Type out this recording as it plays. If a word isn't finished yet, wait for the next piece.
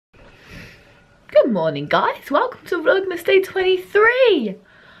Good morning guys, welcome to Vlogmas day 23.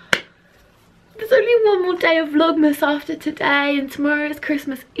 There's only one more day of Vlogmas after today, and tomorrow is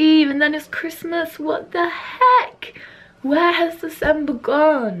Christmas Eve, and then it's Christmas. What the heck? Where has December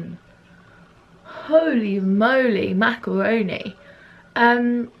gone? Holy moly macaroni.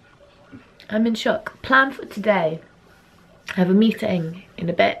 I'm in shock. Plan for today: I have a meeting in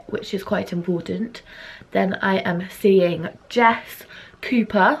a bit, which is quite important. Then I am seeing Jess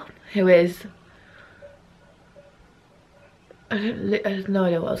Cooper, who is... I have no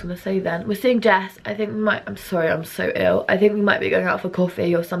idea what I was going to say then. We're seeing Jess. I think we might... I'm sorry, I'm so ill. I think we might be going out for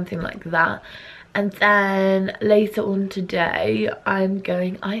coffee or something like that. And then later on today, I'm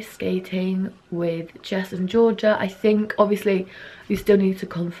going ice skating with Jess and Georgia. I think, obviously, we still need to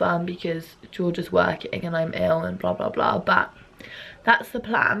confirm because Georgia's working and I'm ill and blah, blah, blah. But that's the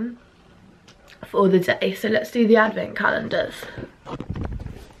plan for the day. So let's do the advent calendars.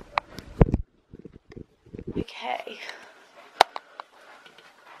 Okay.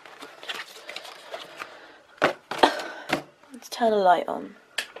 Let's turn a light on.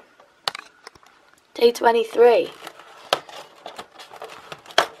 Day 23.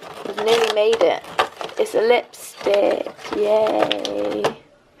 We've nearly made it. It's a lipstick. Yay.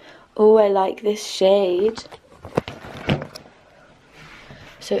 Oh, I like this shade.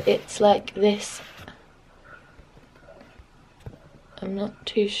 So it's like this. I'm not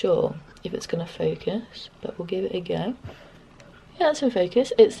too sure if it's going to focus, but we'll give it a go. Yeah, it's in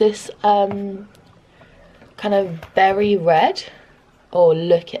focus. It's this kind of berry red. Oh,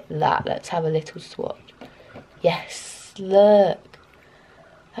 look at that. Let's have a little swatch. Yes, look.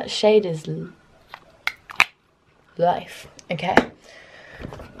 That shade is life. Okay.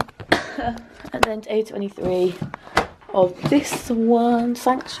 And then day 23 of this one,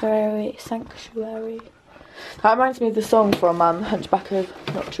 Sanctuary. That reminds me of the song from Hunchback of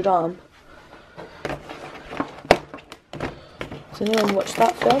Notre Dame. Does anyone watch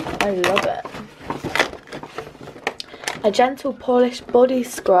that film? I love it. A gentle polished body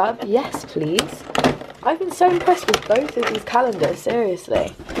scrub, yes please. I've been so impressed with both of these calendars,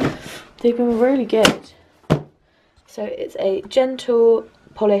 seriously. They've been really good. So it's a gentle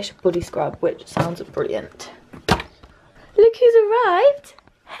polished body scrub, which sounds brilliant. Look who's arrived.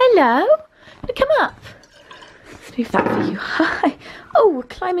 Hello. Now come up. Let's move that for you. Hi. Oh, we're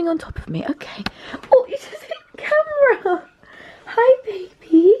climbing on top of me. Okay. Oh, you just hit the camera. Hi,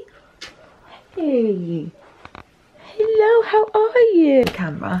 baby. Hey. Hello, how are you?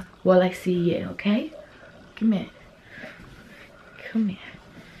 Camera, while I see you, okay? Come here. Come here.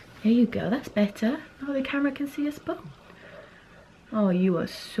 There you go, that's better. Now the camera can see us both. Oh, you are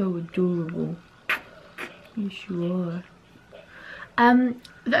so adorable. Yes, you are. The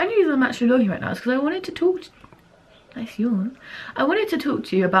only reason I'm actually looking right now is because I wanted to talk to... Nice yawn. I wanted to talk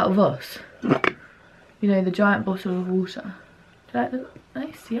to you about Voss. You know, the giant bottle of water. Does that look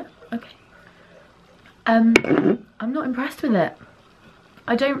nice? Yeah? Okay. I'm not impressed with it.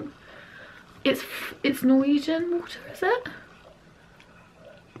 I don't... It's Norwegian water, is it?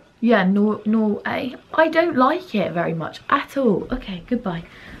 Yeah, Norway. I don't like it very much at all. Okay, goodbye.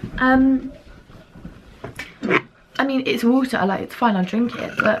 I mean, it's water. I like it. It's fine. I'll drink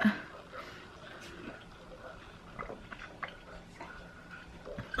it, but...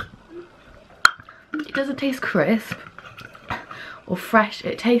 It doesn't taste crisp or fresh.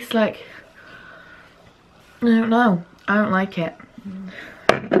 It tastes like... I don't know. I don't like it.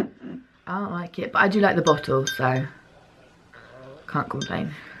 I don't like it, but I do like the bottle, so can't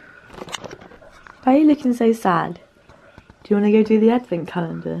complain. Why are you looking so sad? Do you want to go do the advent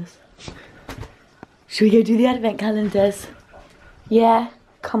calendars? Should we go do the advent calendars? Yeah?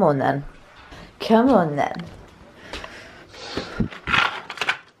 Come on then. Come on then.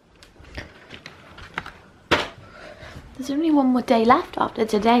 There's only one more day left after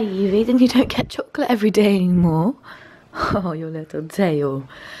today, Evie, then you don't get chocolate every day anymore. Oh, your little tail.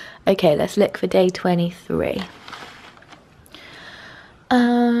 Okay, let's look for day 23.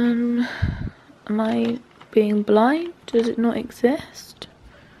 Am I being blind? Does it not exist?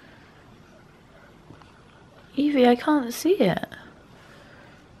 Evie, I can't see it.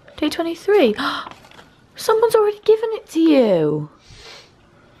 Day 23. Someone's already given it to you.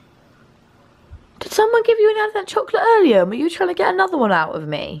 Did someone give you an advent chocolate earlier? Were you trying to get another one out of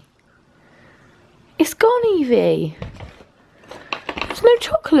me? It's gone, Evie. There's no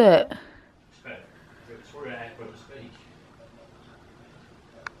chocolate.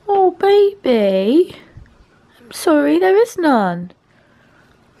 Oh, baby. I'm sorry, there is none.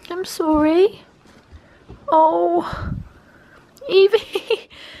 I'm sorry. Oh, Evie,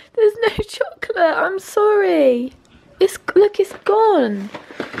 there's no chocolate. I'm sorry. Look, it's gone.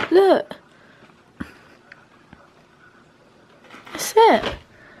 Look. That's it.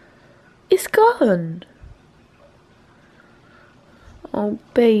 It's gone. Oh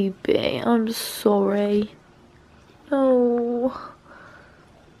baby, I'm sorry. Oh.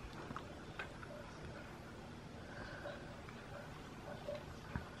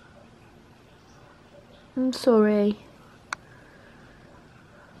 I'm sorry.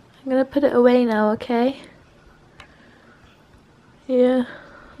 I'm gonna put it away now, okay? Yeah,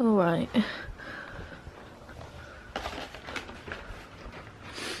 alright.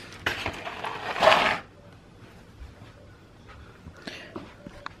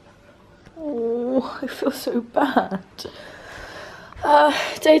 Oh, I feel so bad.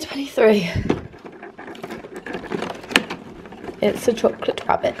 Day 23. It's a chocolate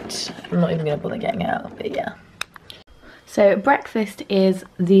rabbit. I'm not even gonna bother getting it out, but yeah. So breakfast is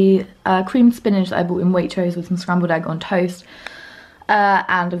the creamed spinach that I bought in Waitrose with some scrambled egg on toast,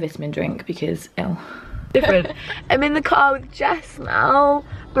 and a vitamin drink because different. I'm in the car with Jess now,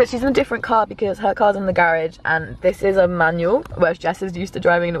 but she's in a different car because her car's in the garage and this is a manual, whereas Jess is used to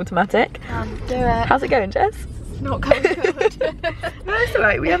driving an automatic. Do it. How's it going, Jess? It's not going good. No, it's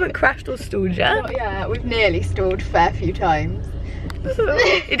alright. We haven't crashed or stalled yet. Not yet. We've nearly stalled a fair few times.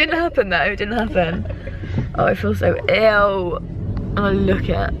 It didn't happen though. It didn't happen. Oh, I feel so ill. Oh, look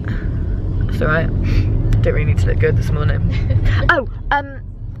at. It's alright. Don't really need to look good this morning. Oh, I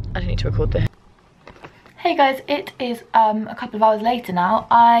don't need to record this. Hey guys, it is a couple of hours later now.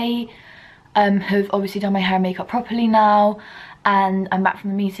 I have obviously done my hair and makeup properly now, and I'm back from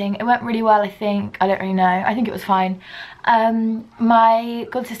the meeting. It went really well, I think. I don't really know. I think it was fine. My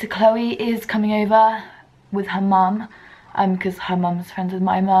god sister Chloe is coming over with her mum, because her mum's friends with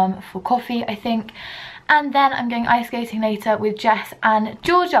my mum, for coffee, I think. And then I'm going ice skating later with Jess and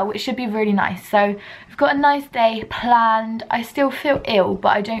Georgia, which should be really nice. So we've got a nice day planned. I still feel ill,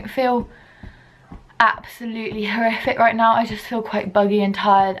 but I don't feel absolutely horrific right now. I just feel quite buggy and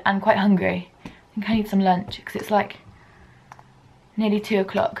tired and quite hungry. I think I need some lunch because it's like nearly 2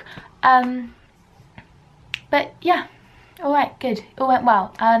 o'clock. But yeah, alright, good. It all went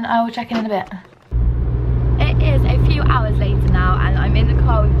well, and I will check in a bit. It is a few hours later now and I'm in the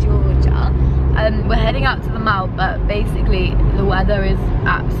car with Georgia. We're heading out to the mall, but basically the weather is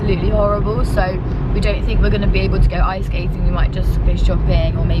absolutely horrible, so we don't think we're going to be able to go ice skating. We might just go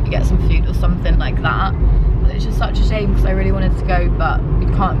shopping or maybe get some food or something like that. But it's just such a shame because I really wanted to go, but we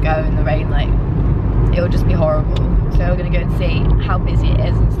can't go in the rain. Like, it'll just be horrible. So we're going to go and see how busy it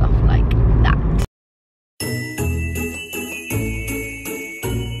is and stuff like that.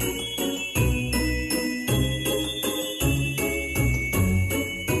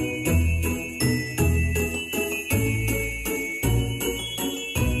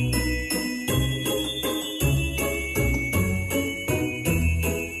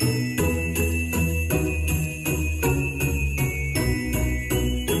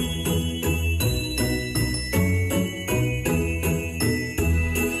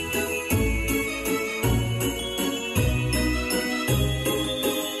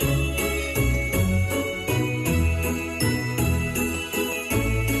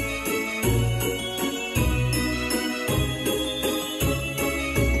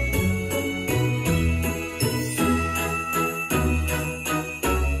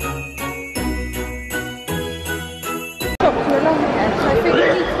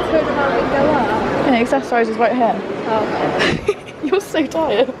 Exercise is right here. Oh. You're so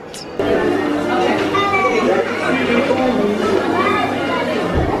tired. Is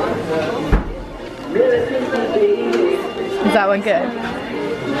that one good?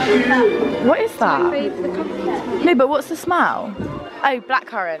 What is that? No, but what's the smell? Oh,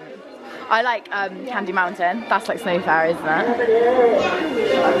 blackcurrant. I like Candy Mountain. That's like Snow Fairy, isn't it?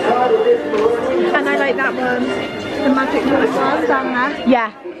 And I like that one. The magic one down there.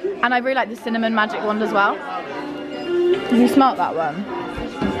 Yeah. And I really like the cinnamon magic wand as well. Have you smelt that one?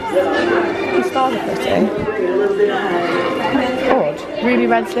 The stars are pretty. Odd. Ruby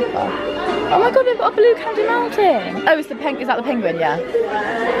red slipper. Oh my god, we've got a blue Candy Mountain. Oh, it's the is that the penguin? Yeah.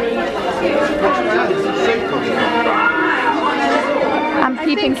 And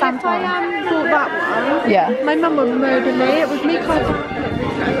Peeping Santa. If I bought that one, yeah, my mum would murder me. It would make like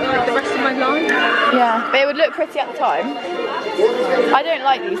the rest of my life. Yeah, but it would look pretty at the time. I don't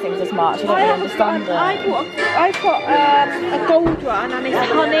like these things as much. I don't really understand them. I've got a gold one, and it's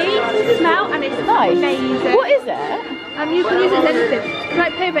honey smell, and it's nice. Amazing. What is it? You can use it as anything. It's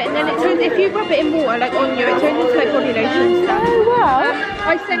like pivot, and then it turns. If you rub it in water, like on you, it turns into like body lotion and stuff. Oh wow!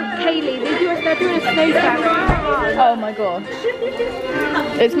 I sent Kaylee. They're doing a snow fairy. Oh my god!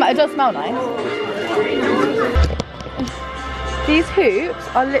 It does smell nice. These hoops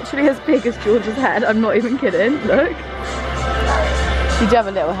are literally as big as George's head. I'm not even kidding. Look. You do have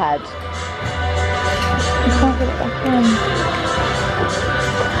a little head. You can't get it back in.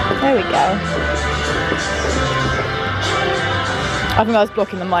 There we go. I think I was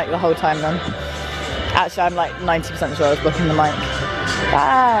blocking the mic the whole time then. Actually, I'm like 90% sure I was blocking the mic.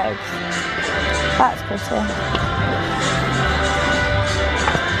 Bags. That's pretty.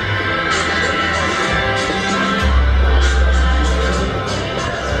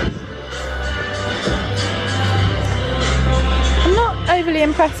 Overly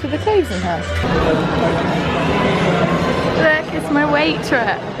impressed with the clothes in here. Look, it's my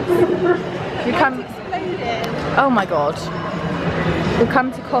waitress. We come. Oh my god. We've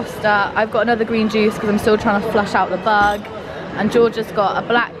come to Costa. I've got another green juice because I'm still trying to flush out the bug, and Georgia's got a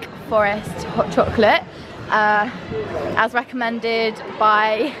Black Forest hot chocolate, as recommended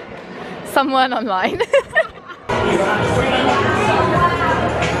by someone online.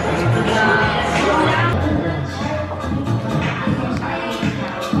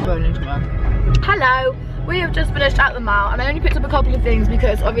 Hello, we have just finished at the mall and I only picked up a couple of things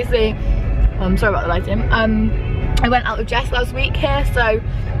because obviously, I'm sorry about the lighting, I went out with Jess last week here, so I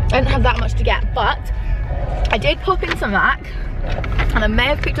didn't have that much to get, but I did pop into MAC and I may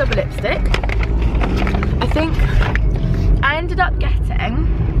have picked up a lipstick. I think I ended up getting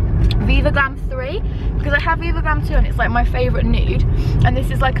Viva Glam 3 because I have Viva Glam 2 and it's like my favourite nude, and this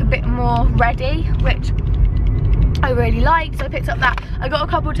is like a bit more reddy, which I really liked, so I picked up that. I got a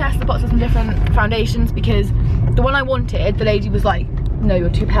couple of tester pots of some different foundations because the one I wanted, the lady was like, no, you're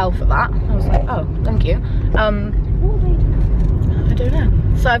too pale for that. I was like, oh, thank you. I don't know.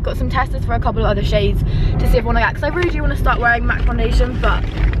 So I've got some testers for a couple of other shades to see if one I get, because I really do want to start wearing MAC foundation, but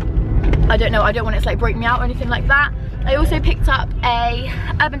I don't know, I don't want it to like break me out or anything like that. I also picked up a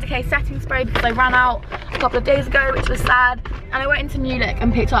Urban Decay setting spray because I ran out a couple of days ago, which was sad. And I went into New Look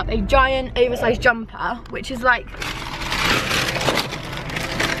and picked up a giant oversized jumper, which is like,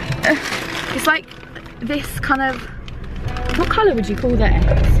 it's like this kind of, what colour would you call this?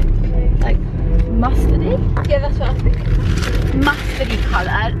 Like mustardy? Yeah, that's what I was thinking. Mustardy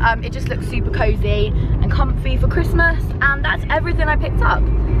colour. It just looks super cozy and comfy for Christmas, and that's everything I picked up.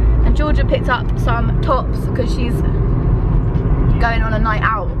 And Georgia picked up some tops because she's going on a night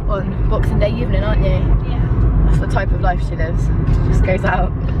out on Boxing Day evening, aren't you? Yeah. That's the type of life she lives. She just goes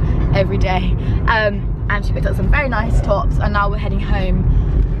out every day. And she picked up some very nice tops, and now we're heading home.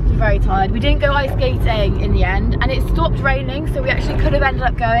 We're very tired. We didn't go ice skating in the end, and it stopped raining, so we actually could have ended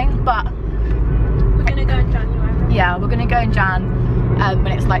up going, but we're gonna go in January. Yeah, we're gonna go in Jan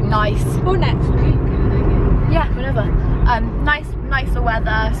when it's like nice. Or next week. Yeah, whenever. Nicer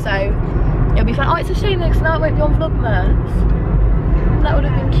weather, so it'll be fun. Oh, it's a shame though, because now it won't be on Vlogmas. That would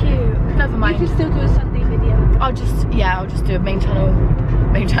have been cute. Never mind. You can still do a Sunday video. I'll just do a main channel,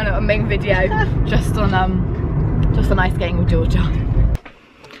 a main video, just on ice skating with Georgia.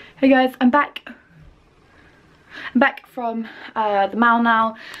 Hey guys, I'm back. I'm back from the mall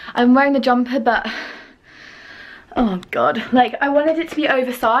now. I'm wearing the jumper, but oh god, like I wanted it to be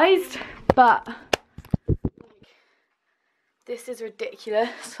oversized, but this is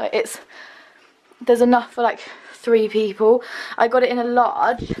ridiculous. Like there's enough for like 3 people. I got it in a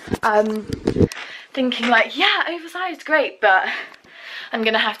large, thinking like, yeah, oversized, great, but I'm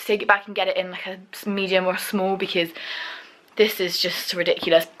gonna have to take it back and get it in like a medium or a small because this is just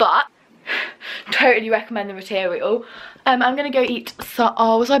ridiculous. But totally recommend the material. I'm gonna go eat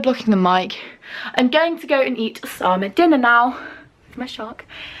oh, was I blocking the mic? I'm going to go and eat some dinner now. My shark.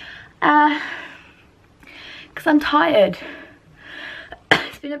 Because I'm tired.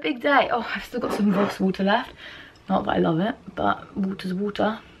 It's been a big day. Oh, I've still got some Voss water left. Not that I love it, but water's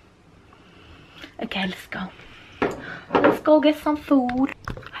water. Okay, let's go. Let's go get some food.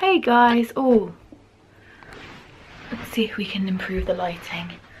 Hey guys. Oh, let's see if we can improve the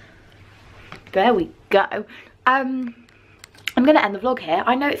lighting. There we go. I'm gonna end the vlog here.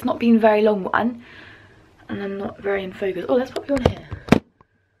 I know it's not been a very long one, and I'm not very in focus. Oh, let's pop you on here.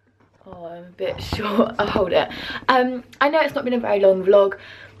 Oh, I'm a bit short. I'll hold it. I know it's not been a very long vlog,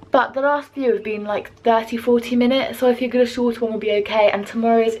 but the last few have been like 30-40 minutes, so I figured a shorter one will be okay. And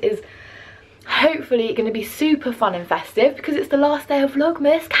tomorrow's is hopefully going to be super fun and festive because it's the last day of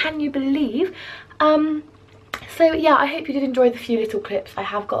Vlogmas. Can you believe? So yeah, I hope you did enjoy the few little clips I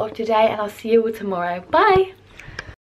have got of today, and I'll see you all tomorrow. Bye!